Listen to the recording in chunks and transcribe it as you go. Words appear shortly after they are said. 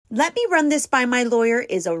"Let me run this by my lawyer"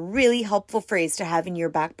 is a really helpful phrase to have in your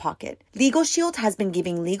back pocket. Legal Shield has been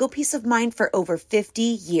giving legal peace of mind for over 50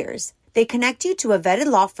 years. They connect you to a vetted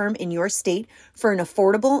law firm in your state for an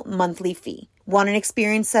affordable monthly fee. Want an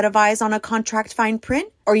experienced set of eyes on a contract fine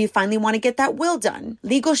print? Or you finally want to get that will done?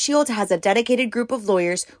 Legal Shield has a dedicated group of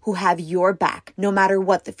lawyers who have your back, no matter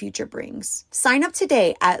what the future brings. Sign up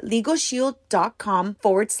today at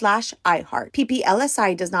LegalShield.com/iHeart.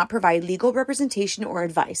 PPLSI does not provide legal representation or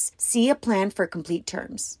advice. See a plan for complete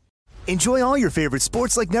terms. Enjoy all your favorite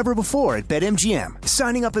sports like never before at BetMGM.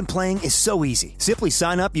 Signing up and playing is so easy. Simply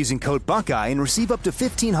sign up using code Buckeye and receive up to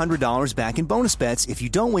 $1,500 back in bonus bets if you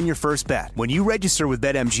don't win your first bet. When you register with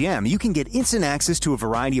BetMGM, you can get instant access to a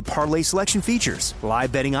variety of parlay selection features,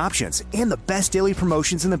 live betting options, and the best daily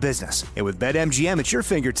promotions in the business. And with BetMGM at your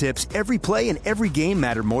fingertips, every play and every game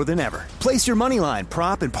matter more than ever. Place your moneyline,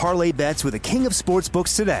 prop, and parlay bets with the king of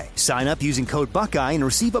sportsbooks today. Sign up using code Buckeye and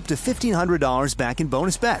receive up to $1,500 back in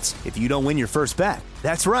bonus bets if you don't win your first bet.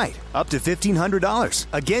 That's right, up to $1,500.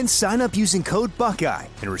 Again, sign up using code Buckeye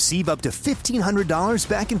and receive up to $1,500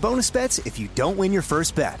 back in bonus bets if you don't win your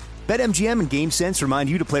first bet. BetMGM and GameSense remind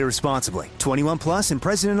you to play responsibly. 21 plus and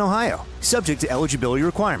present in Ohio. Subject to eligibility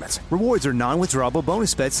requirements. Rewards are non-withdrawable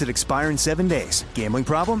bonus bets that expire in 7 days. Gambling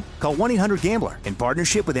problem? Call 1-800-GAMBLER in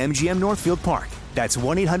partnership with MGM Northfield Park. That's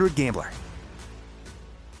 1-800-GAMBLER.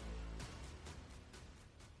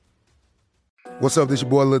 What's up, this your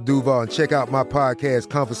boy Lil Duval, and check out my podcast,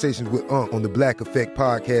 Conversations with Unc, on the Black Effect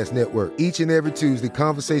Podcast Network. Each and every Tuesday,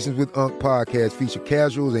 Conversations with Unc podcast feature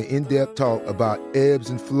casual and in-depth talk about ebbs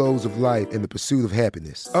and flows of life and the pursuit of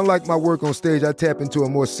happiness. Unlike my work on stage, I tap into a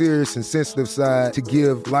more serious and sensitive side to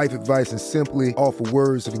give life advice and simply offer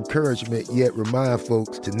words of encouragement, yet remind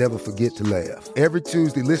folks to never forget to laugh. Every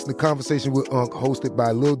Tuesday, listen to Conversation with Unc, hosted by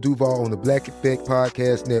Lil Duval on the Black Effect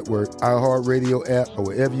Podcast Network, iHeartRadio app, or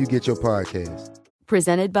wherever you get your podcasts.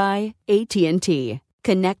 Presented by AT&T.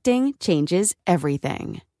 Connecting changes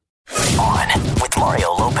everything. On with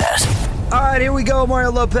Mario Lopez. All right, here we go. Mario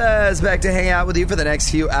Lopez back to hang out with you for the next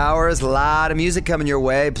few hours. A lot of music coming your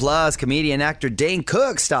way. Plus, comedian actor Dane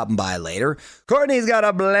Cook stopping by later. Courtney's got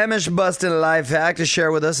a blemish-busting life hack to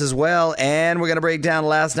share with us as well. And we're going to break down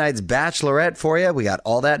last night's Bachelorette for you. We got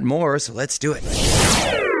all that and more, so let's do it.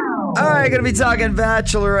 All right, going to be talking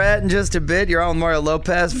Bachelorette in just a bit. You're on with Mario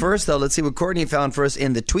Lopez. First, though, let's see what Courtney found for us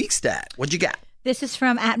in the Tweak Stat. What'd you got? This is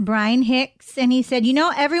from @Brian Hicks, and he said,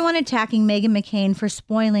 everyone attacking Meghan McCain for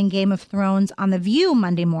spoiling Game of Thrones on The View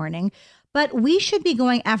Monday morning, but we should be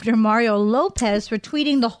going after Mario Lopez for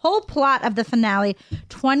tweeting the whole plot of the finale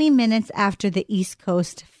 20 minutes after the East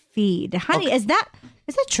Coast feed. Honey, okay.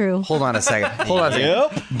 Is that true? Hold on a second.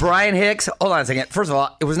 Yep. Brian Hicks, hold on a second. First of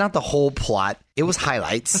all, it was not the whole plot. It was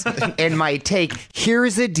highlights. And my take,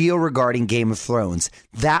 here's the deal regarding Game of Thrones.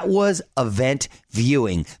 That was event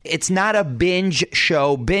viewing. It's not a binge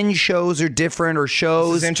show. Binge shows are different, or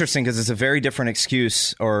shows. This is interesting because it's a very different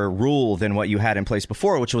excuse or rule than what you had in place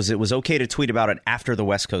before, which was it was okay to tweet about it after the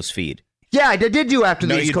West Coast feed. Yeah, I did do after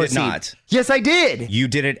the East Coast feed. No, you did not. Yes, I did. You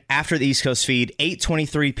did it after the East Coast feed,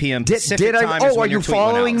 8:23 p.m. Pacific time. Oh, are you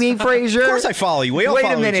following me, Fraser? Of course I follow you. We all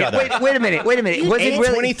follow each other. Wait a minute. Was it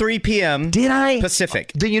really 8:23 p.m. Did I?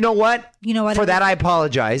 Pacific. Do you know what? You know what? For that, I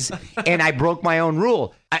apologize, and I broke my own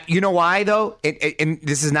rule. You know why, though? And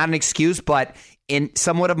this is not an excuse, but in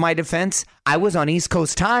somewhat of my defense, I was on East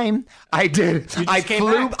Coast time. I did.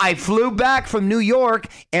 I flew back from New York,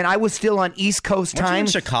 and I was still on East Coast time. Weren't you in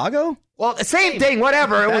Chicago? Well, same thing,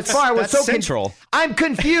 whatever. It was far. That's so central. I'm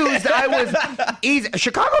confused. I was easy.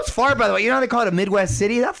 Chicago's far, by the way. You know how they call it a Midwest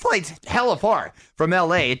city? That flight's hella far from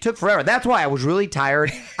L.A. It took forever. That's why I was really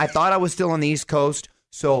tired. I thought I was still on the East Coast.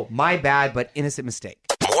 So my bad, but innocent mistake.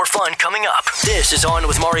 More fun coming up. This is On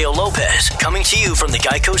with Mario Lopez, coming to you from the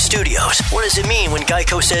Geico Studios. What does it mean when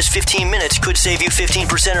Geico says 15 minutes could save you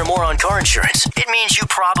 15% or more on car insurance? It means you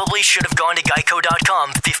probably should have gone to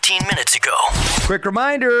geico.com 15 minutes ago. Quick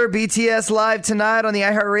reminder, BTS live tonight on the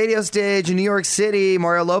iHeartRadio stage in New York City.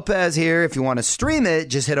 Mario Lopez here. If you want to stream it,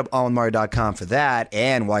 just hit up onwithmario.com for that.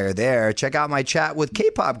 And while you're there, check out my chat with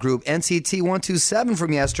K-pop group NCT 127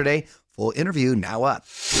 from yesterday. Full interview now up.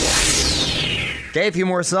 Okay, a few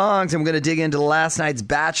more songs, and we're going to dig into last night's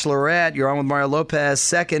Bachelorette. You're on with Mario Lopez.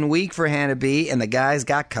 Second week for Hannah B, and the guys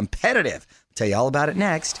got competitive. I'll tell you all about it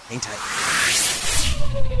next. Hang tight.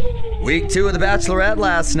 Week 2 of the Bachelorette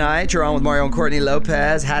last night. You're on with Mario and Courtney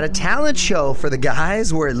Lopez. Had a talent show for the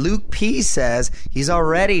guys where Luke P says he's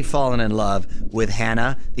already fallen in love with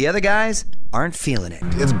Hannah. The other guys aren't feeling it.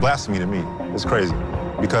 It's blasphemy to me. It's crazy.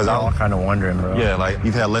 Because I'm kind of wondering, bro. Yeah, like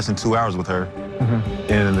you've had less than 2 hours with her.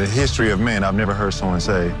 Mm-hmm. In the history of men, I've never heard someone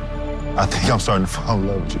say, I think I'm starting to fall in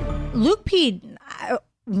love with you. Luke P,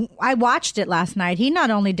 I watched it last night. He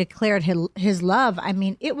not only declared his love, I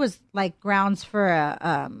mean, it was like grounds for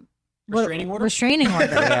a restraining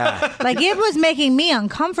order. Yeah. Like, it was making me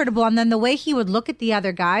uncomfortable. And then the way he would look at the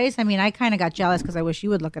other guys, I mean, I kind of got jealous because I wish you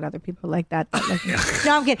would look at other people like that. But like,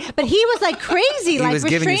 no, I'm kidding. But he was like crazy, He like was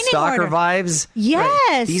restraining giving you stalker order. vibes. Yes.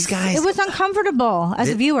 Right. These guys. It was uncomfortable as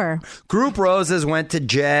a viewer. Group roses went to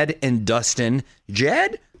Jed and Dustin.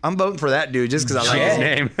 Jed? I'm voting for that dude just because I like his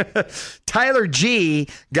name. Tyler G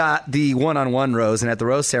got the one-on-one rose, and at the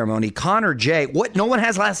rose ceremony, Connor J. What? No one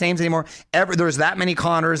has last names anymore. There's that many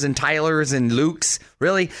Connors and Tylers and Lukes.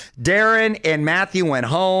 Really? Darren and Matthew went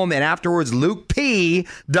home, and afterwards, Luke P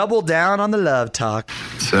doubled down on the love talk.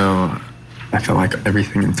 So I felt like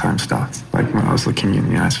everything in time stopped, like when I was looking you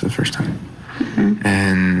in the eyes for the first time. Mm-hmm.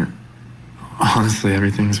 And honestly,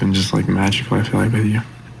 everything's been just like magical, I feel like, with you.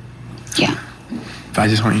 Yeah. But I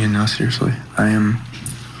just want you to know, seriously, everything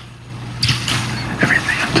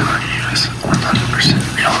I'm telling you is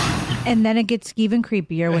 100% real. And then it gets even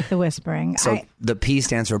creepier with the whispering. So the P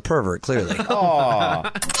stands for pervert, clearly.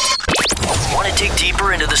 Want to dig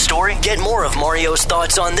deeper into the story? Get more of Mario's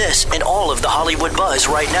thoughts on this and all of the Hollywood buzz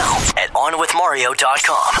right now at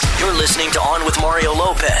OnWithMario.com. You're listening to On with Mario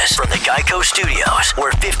Lopez from the Geico Studios,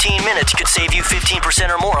 where 15 minutes could save you 15%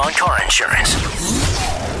 or more on car insurance.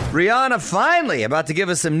 Rihanna finally about to give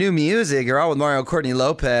us some new music. You're on with Mario Courtney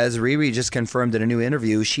Lopez. Riri just confirmed in a new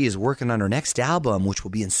interview she is working on her next album, which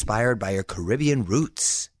will be inspired by her Caribbean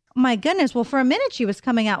roots. My goodness. Well, for a minute, she was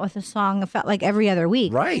coming out with a song, it felt like every other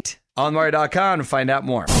week. Right. On Mario.com to find out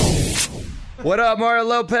more. What up, Mario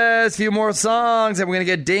Lopez? A few more songs, and we're going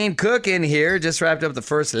to get Dane Cook in here. Just wrapped up the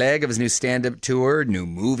first leg of his new stand-up tour, new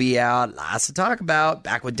movie out. Lots to talk about.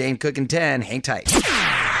 Back with Dane Cook in 10. Hang tight.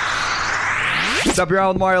 What's up,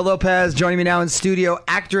 y'all? With Mario Lopez. Joining me now in studio,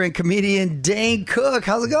 actor and comedian Dane Cook.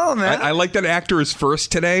 How's it going, man? I like that actor is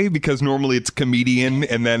first today because normally it's comedian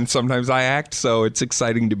and then sometimes I act, so it's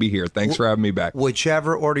exciting to be here. Thanks for having me back.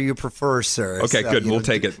 Whichever order you prefer, sir. Okay, good. We'll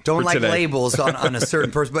take it. Don't for like today. labels on a certain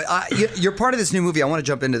person. But you're part of this new movie. I want to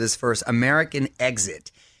jump into this first, American Exit.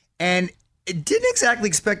 And I didn't exactly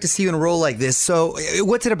expect to see you in a role like this. So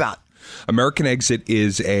what's it about? American Exit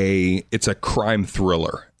is a crime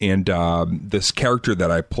thriller, and this character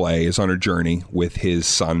that I play is on a journey with his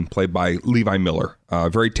son, played by Levi Miller, a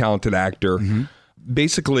very talented actor. Mm-hmm.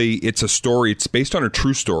 Basically, it's a story. It's based on a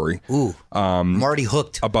true story. Ooh, I'm already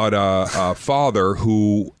hooked. About a father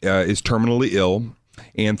who is terminally ill,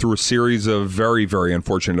 and through a series of very, very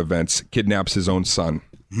unfortunate events, kidnaps his own son.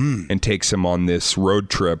 And takes him on this road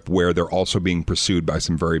trip where they're also being pursued by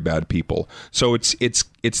some very bad people. So it's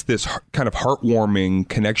this kind of heartwarming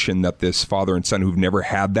connection that this father and son who've never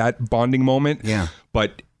had that bonding moment,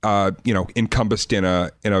 but encompassed in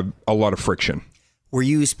a lot of friction. Were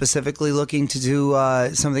you specifically looking to do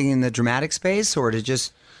something in the dramatic space, or to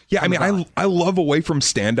just? Yeah, I mean, I love away from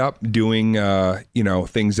stand-up doing,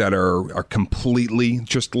 things that are completely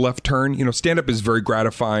just left turn. Stand-up is very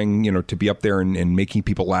gratifying, to be up there and making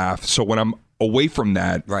people laugh. So when I'm away from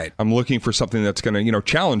that, right, I'm looking for something that's going to,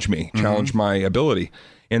 challenge me, challenge my ability.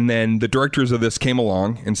 And then the directors of this came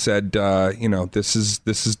along and said, this is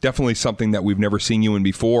definitely something that we've never seen you in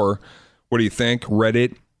before. What do you think? Read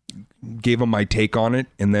it, gave them my take on it,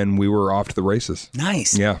 and then we were off to the races.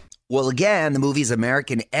 Nice. Yeah. Well, again, the movie's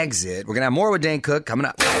American Exit. We're going to have more with Dane Cook coming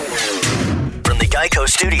up. From the Geico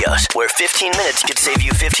Studios, where 15 minutes could save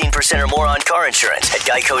you 15% or more on car insurance at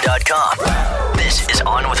Geico.com. This is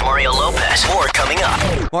On with Mario Lopez. More coming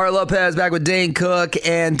up. Mario Lopez back with Dane Cook.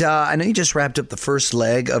 And I know you just wrapped up the first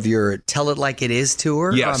leg of your Tell It Like It Is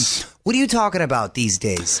tour. Yes. What are you talking about these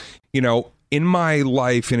days? In my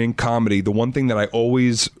life and in comedy, the one thing that I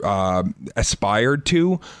always aspired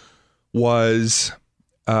to was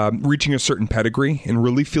reaching a certain pedigree and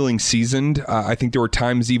really feeling seasoned. I think there were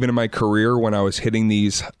times even in my career when I was hitting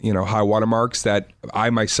these, high watermarks that I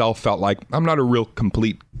myself felt like I'm not a real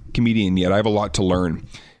complete comedian yet. I have a lot to learn.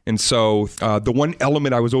 And so the one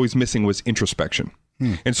element I was always missing was introspection.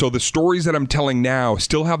 And so the stories that I'm telling now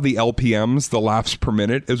still have the LPMs, the laughs per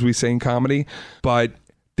minute, as we say in comedy, but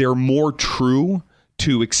they're more true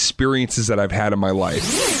to experiences that I've had in my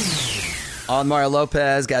life. On Mario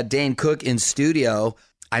Lopez, got Dane Cook in studio.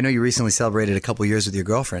 I know you recently celebrated a couple years with your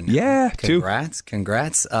girlfriend. Yeah, congrats.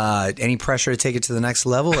 Any pressure to take it to the next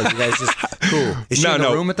level? Are you guys just cool? Is she in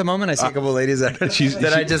the room at the moment? I see a couple of ladies that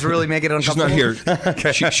I just really make it uncomfortable. She's not here.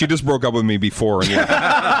 Okay. She just broke up with me before. And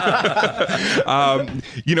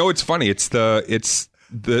it's funny.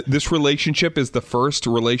 This relationship is the first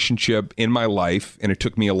relationship in my life, and it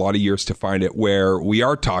took me a lot of years to find it, where we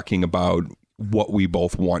are talking about what we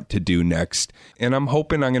both want to do next. And I'm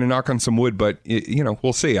hoping I'm going to knock on some wood, but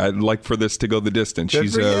we'll see. I'd like for this to go the distance. Good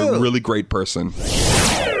She's for a you. really great person.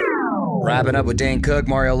 Wrapping up with Dane Cook,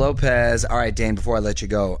 Mario Lopez. All right, Dane, before I let you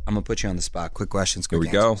go, I'm going to put you on the spot. Quick questions, quick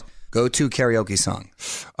Here we answers. Go-to karaoke song.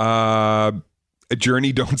 A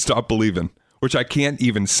Journey, Don't Stop Believin', which I can't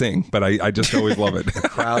even sing, but I just always love it.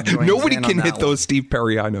 Crowd joins Nobody in can on hit that those Steve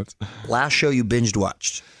Perry high notes. Last show you binged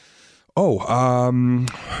watched. With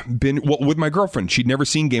my girlfriend. She'd never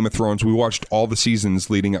seen Game of Thrones. We watched all the seasons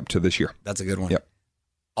leading up to this year. That's a good one. Yep.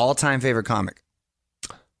 All-time favorite comic.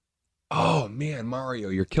 Oh, man, Mario,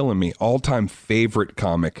 you're killing me. All-time favorite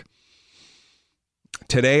comic.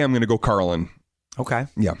 Today, I'm going to go Carlin. Okay.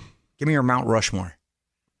 Yeah. Give me your Mount Rushmore.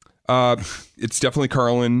 It's definitely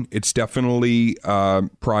Carlin. It's definitely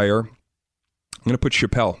Pryor. I'm going to put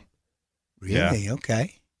Chappelle. Really? Yeah.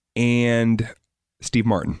 Okay. And Steve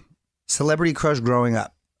Martin. Celebrity crush growing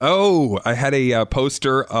up. Oh, I had a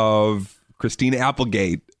poster of Christina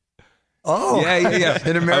Applegate. Oh, yeah.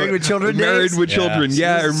 In a Married with Children days? Married with Children.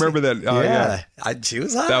 Yeah, I remember that. She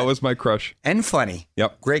was hot. That was my crush. And funny.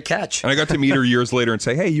 Yep. Great catch. And I got to meet her years later and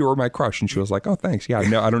say, hey, you were my crush. And she was like, oh, thanks. Yeah,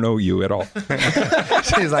 no, I don't know you at all.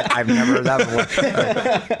 She's like, I've never heard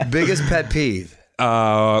that before. Biggest pet peeve?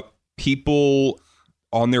 People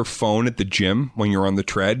on their phone at the gym when you're on the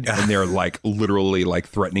tread and they're like literally like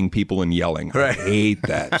threatening people and yelling. Right. I hate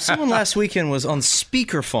that. Someone last weekend was on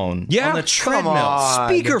speakerphone. Yeah. On the treadmill.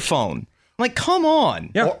 on. Speakerphone. I'm like, come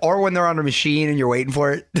on. Yeah. Or when they're on a machine and you're waiting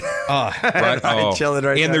for it. Right. Oh. Chilling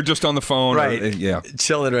right and there. they're just on the phone. Right. Yeah.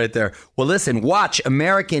 Chilling right there. Well, listen, watch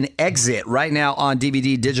American Exit right now on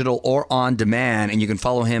DVD, digital, or on demand. And you can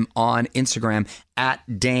follow him on Instagram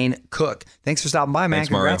at Dane Cook. Thanks for stopping by, man.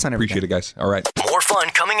 Thanks, Mario. Congrats on everything. Appreciate it, guys. All right. More fun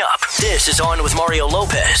coming up. This is On with Mario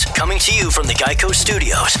Lopez, coming to you from the Geico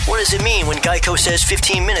Studios. What does it mean when Geico says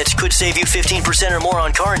 15 minutes could save you 15% or more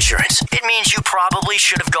on car insurance? It means you probably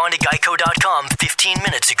should have gone to geico.com 15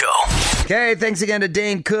 minutes ago. Okay, thanks again to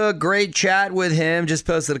Dane Cook. Great chat with him. Just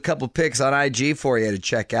posted a couple pics on IG for you to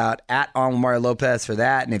check out at On with Mario Lopez for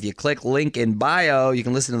that. And if you click link in bio, you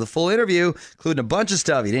can listen to the full interview, including a bunch of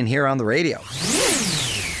stuff you didn't hear on the radio.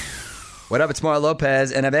 What up, it's Mario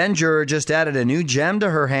Lopez. An Avenger just added a new gem to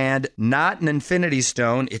her hand. Not an infinity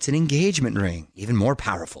stone, it's an engagement ring. Even more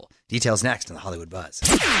powerful. Details next on the Hollywood Buzz.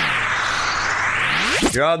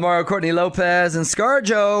 You're on Mario, Courtney Lopez, and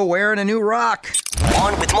ScarJo wearing a new rock.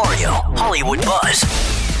 On with Mario, Hollywood Buzz.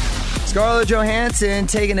 Scarlett Johansson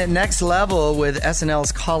taking it next level with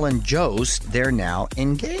SNL's Colin Jost. They're now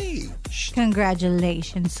engaged.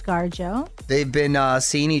 Congratulations, ScarJo. They've been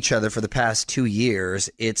seeing each other for the past 2 years.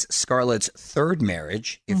 It's Scarlett's third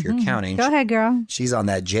marriage, if you're counting. Go ahead, girl. She's on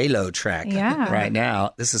that J-Lo track right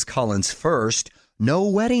now. This is Colin's first. No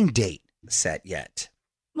wedding date set yet.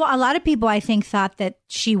 Well, a lot of people, I think, thought that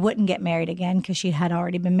she wouldn't get married again because she had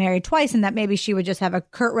already been married twice and that maybe she would just have a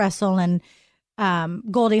Kurt Russell and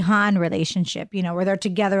Goldie Hawn relationship, where they're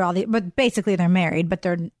together but basically they're married, but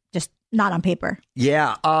they're just not on paper.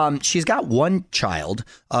 Yeah, she's got one child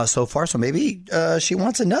so far, so maybe she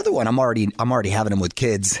wants another one. I'm already having them with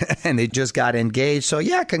kids, and they just got engaged. So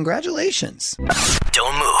yeah, congratulations.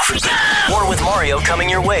 Don't move. More with Mario coming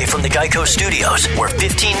your way from the Geico Studios, where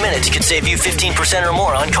 15 minutes could save you 15% or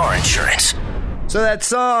more on car insurance. So that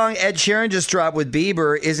song Ed Sheeran just dropped with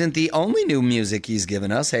Bieber isn't the only new music he's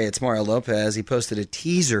given us. Hey, it's Mario Lopez. He posted a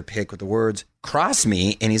teaser pic with the words, "Cross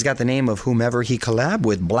Me," and he's got the name of whomever he collabed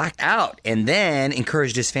with blacked out, and then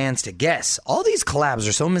encouraged his fans to guess. All these collabs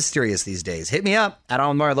are so mysterious these days. Hit me up at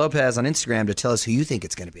On Mario Lopez on Instagram to tell us who you think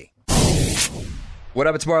it's going to be. What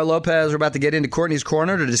up, it's Mario Lopez. We're about to get into Courtney's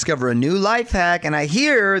Corner to discover a new life hack, and I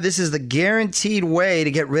hear this is the guaranteed way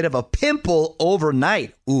to get rid of a pimple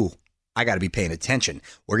overnight. Ooh. I got to be paying attention.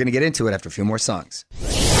 We're going to get into it after a few more songs.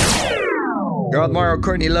 Girl with Mario,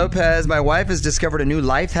 Courtney Lopez. My wife has discovered a new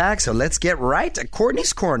life hack, so let's get right to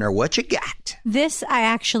Courtney's Corner. What you got? This I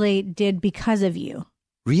actually did because of you.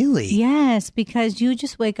 Really? Yes, because you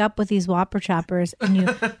just wake up with these Whopper Choppers and you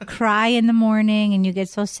cry in the morning and you get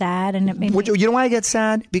so sad. And it made me... You know why I get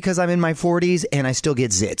sad? Because I'm in my 40s and I still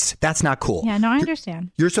get zits. That's not cool. Yeah, no, I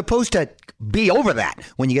understand. You're supposed to be over that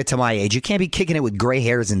when you get to my age. You can't be kicking it with gray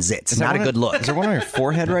hairs and zits. It's not a good look. Is there one on your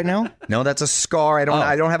forehead right now? No, that's a scar. I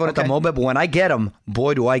don't have one at the moment, but when I get them,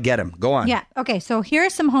 boy, do I get them. Go on. Yeah. Okay. So here are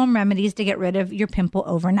some home remedies to get rid of your pimple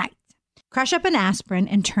overnight. Crush up an aspirin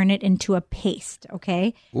and turn it into a paste,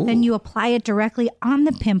 okay? Ooh. Then you apply it directly on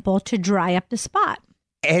the pimple to dry up the spot.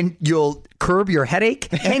 And you'll curb your headache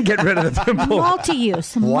and get rid of the pimple.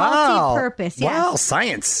 Multi-use, multi-purpose, yes. Wow,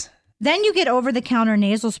 science. Then you get over-the-counter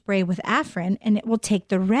nasal spray with Afrin, and it will take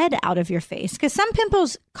the red out of your face. Because some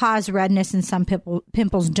pimples cause redness and some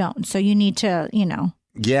pimples don't. So you need to,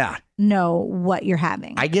 know what you're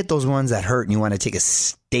having. I get those ones that hurt and you want to take a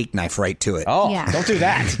steak knife right to it. Oh, Yeah. don't do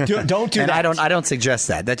that. Don't do And that. I don't suggest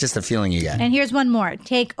that. That's just a feeling you get. And here's one more.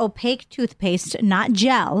 Take opaque toothpaste, not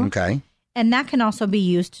gel. Okay. And that can also be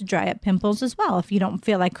used to dry up pimples as well if you don't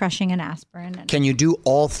feel like crushing an aspirin. Can you do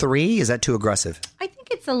all three? Is that too aggressive? I think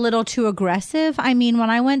it's a little too aggressive. I mean, when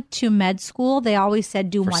I went to med school, they always said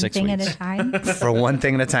do For one 6 thing weeks. at a time. For one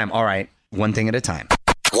thing at a time. All right. One thing at a time.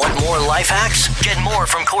 Want more life hacks? Get more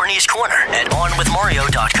from Courtney's Corner at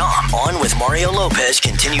OnWithMario.com. On with Mario Lopez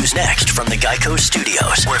continues next from the Geico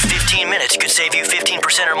Studios, where 15 minutes could save you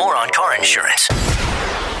 15% or more on car insurance.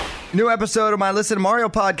 New episode of my Listen to Mario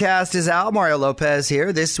podcast is out. Mario Lopez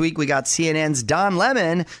here. This week we got CNN's Don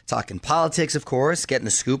Lemon talking politics, of course, getting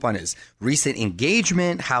the scoop on his recent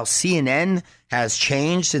engagement, how CNN has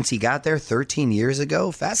changed since he got there 13 years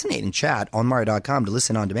ago. Fascinating chat on Mario.com to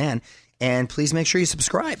listen on demand. And please make sure you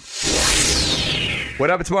subscribe. What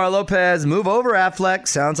up? It's Mario Lopez. Move over, Affleck.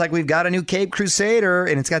 Sounds like we've got a new Cape Crusader,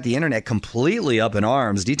 and it's got the internet completely up in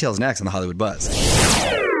arms. Details next on the Hollywood Buzz.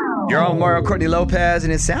 You're on Mario Courtney Lopez,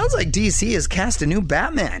 and it sounds like DC has cast a new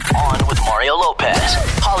Batman. On with Mario Lopez,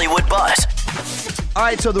 Hollywood Buzz. All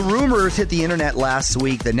right, so the rumors hit the internet last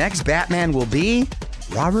week. The next Batman will be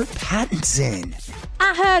Robert Pattinson.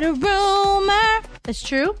 I heard a rumor. That's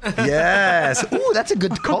true. Yes. Ooh, that's a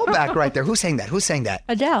good callback right there. Who sang that?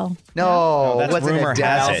 Adele. No, that's wasn't Rumor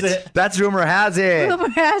Adele. Has It. That's Rumor Has It. Rumor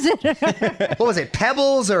has it. What was it?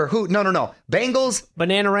 Pebbles or who? No. Bengals?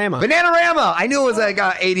 Bananarama. Bananarama. I knew it was like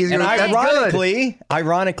 80s. And That's good.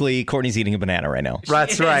 ironically, Courtney's eating a banana right now.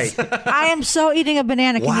 That's right. I am so eating a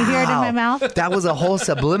banana. Can you hear it in my mouth? That was a whole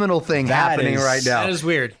subliminal thing happening right now. That is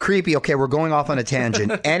weird. Creepy. Okay, we're going off on a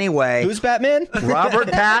tangent. Anyway. Who's Batman? Robert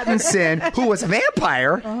Pattinson, who was a vampire.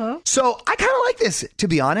 So I kind of like this, to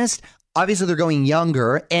be honest. Obviously, they're going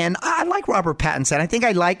younger, and I like Robert Pattinson. I think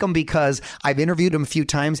I like him because I've interviewed him a few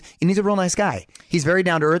times, and he's a real nice guy. He's very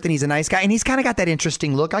down to earth, and he's a nice guy, and he's kind of got that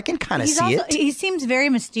interesting look. I can kind of see it. He seems very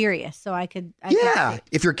mysterious, so I could see.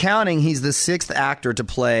 If you're counting, he's the sixth actor to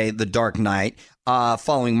play The Dark Knight,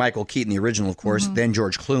 following Michael Keaton, the original, of course, then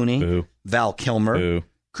George Clooney, Boo. Val Kilmer, Boo.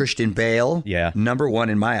 Christian Bale, number one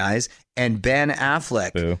in my eyes, and Ben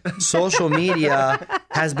Affleck. Boo. Social media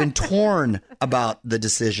has been torn about the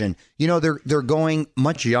decision. You know, they're going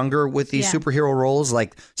much younger with these superhero roles,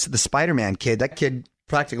 like the Spider-Man kid. That kid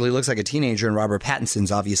practically looks like a teenager, and Robert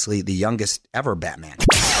Pattinson's obviously the youngest ever Batman.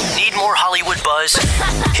 Need more Hollywood buzz?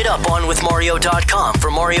 Hit up OnWithMario.com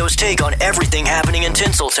for Mario's take on everything happening in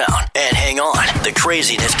Tinseltown. And hang on, the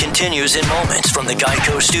craziness continues in moments from the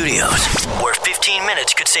Geico Studios, where 15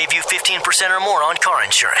 minutes could save you 15% or more on car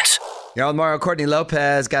insurance. You're on Mario Courtney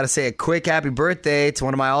Lopez. Got to say a quick happy birthday to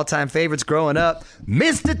one of my all-time favorites growing up,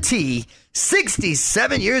 Mr. T,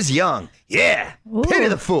 67 years young. Yeah, Penny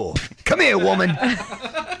the Fool. Come here, woman.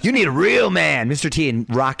 You need a real man. Mr. T in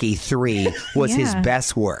Rocky 3 was his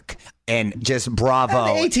best work. And just bravo.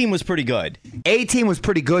 The A-Team was pretty good. A-Team was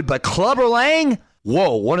pretty good, but Clubber Lang,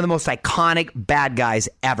 whoa, one of the most iconic bad guys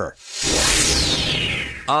ever.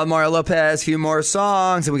 Mario Lopez, a few more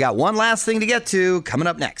songs, and we got one last thing to get to coming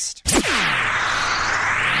up next.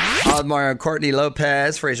 Mario Courtney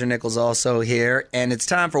Lopez, Fraser Nichols also here, and it's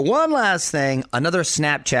time for one last thing. Another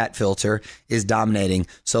Snapchat filter is dominating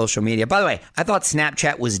social media. By the way, I thought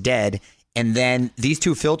Snapchat was dead, and then these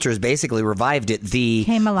two filters basically revived it. The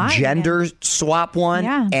gender swap one,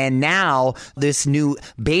 and now this new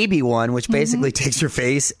baby one, which basically takes your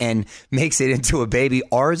face and makes it into a baby.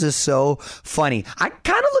 Ours is so funny. I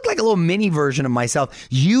kind of look like a little mini version of myself.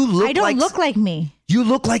 You look I don't look like me. You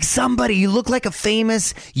look like somebody. You look like a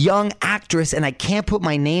famous young actress, and I can't put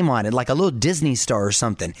my name on it, like a little Disney star or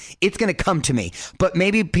something. It's going to come to me. But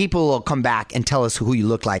maybe people will come back and tell us who you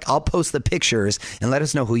look like. I'll post the pictures and let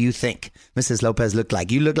us know who you think Mrs. Lopez looked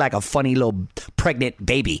like. You look like a funny little pregnant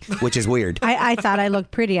baby, which is weird. I thought I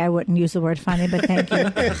looked pretty. I wouldn't use the word funny, but thank you.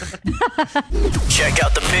 Check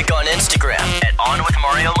out the pic on Instagram at On With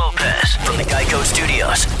Mario Lopez from the Geico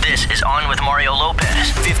Studios. This is On With Mario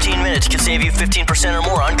Lopez. 15 minutes can save you 15% or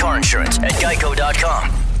more on car insurance at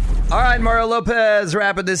Geico.com. All right, Mario Lopez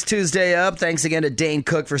wrapping this Tuesday up. Thanks again to Dane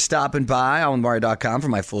Cook for stopping by on Mario.com for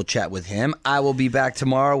my full chat with him. I will be back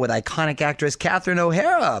tomorrow with iconic actress Catherine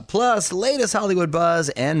O'Hara, plus latest Hollywood buzz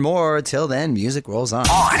and more. Till then, music rolls on.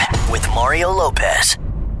 On with Mario Lopez.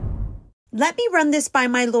 Let me run this by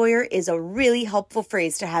my lawyer is a really helpful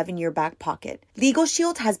phrase to have in your back pocket. Legal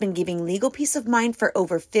Shield has been giving legal peace of mind for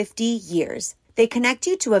over 50 years. They connect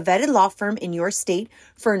you to a vetted law firm in your state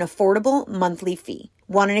for an affordable monthly fee.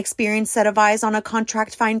 Want an experienced set of eyes on a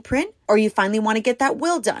contract fine print? Or you finally want to get that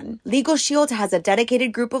will done? Legal Shield has a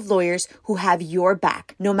dedicated group of lawyers who have your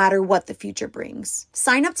back, no matter what the future brings.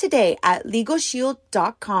 Sign up today at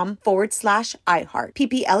LegalShield.com/iHeart.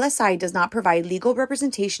 PPLSI does not provide legal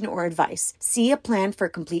representation or advice. See a plan for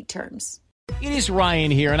complete terms. It is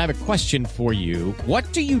Ryan here, and I have a question for you.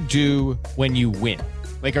 What do you do when you win?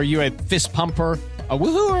 Like, are you a fist pumper, a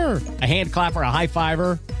woohooer, a hand clapper, a high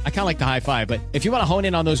fiver? I kind of like the high five, but if you want to hone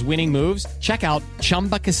in on those winning moves, check out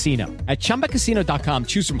Chumba Casino. At ChumbaCasino.com,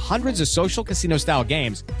 choose from hundreds of social casino-style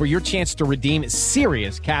games for your chance to redeem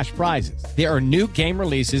serious cash prizes. There are new game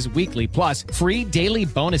releases weekly, plus free daily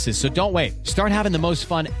bonuses, so don't wait. Start having the most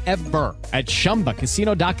fun ever at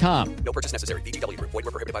ChumbaCasino.com. No purchase necessary. VGW Group. Void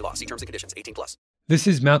where prohibited by law. See terms and conditions. 18+. This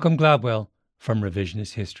is Malcolm Gladwell from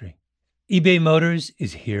Revisionist History. eBay Motors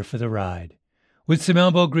is here for the ride. With some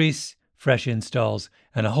elbow grease, fresh installs,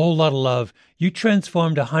 and a whole lot of love, you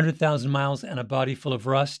transformed 100,000 miles and a body full of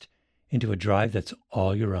rust into a drive that's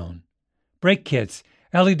all your own. Brake kits,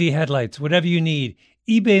 LED headlights, whatever you need,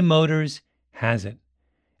 eBay Motors has it.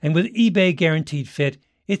 And with eBay Guaranteed Fit,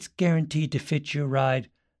 it's guaranteed to fit your ride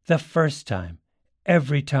the first time,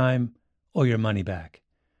 every time, or your money back.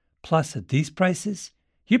 Plus, at these prices,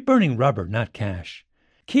 you're burning rubber, not cash.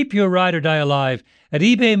 Keep your ride or die alive at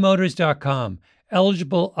ebaymotors.com.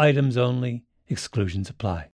 Eligible items only. Exclusions apply.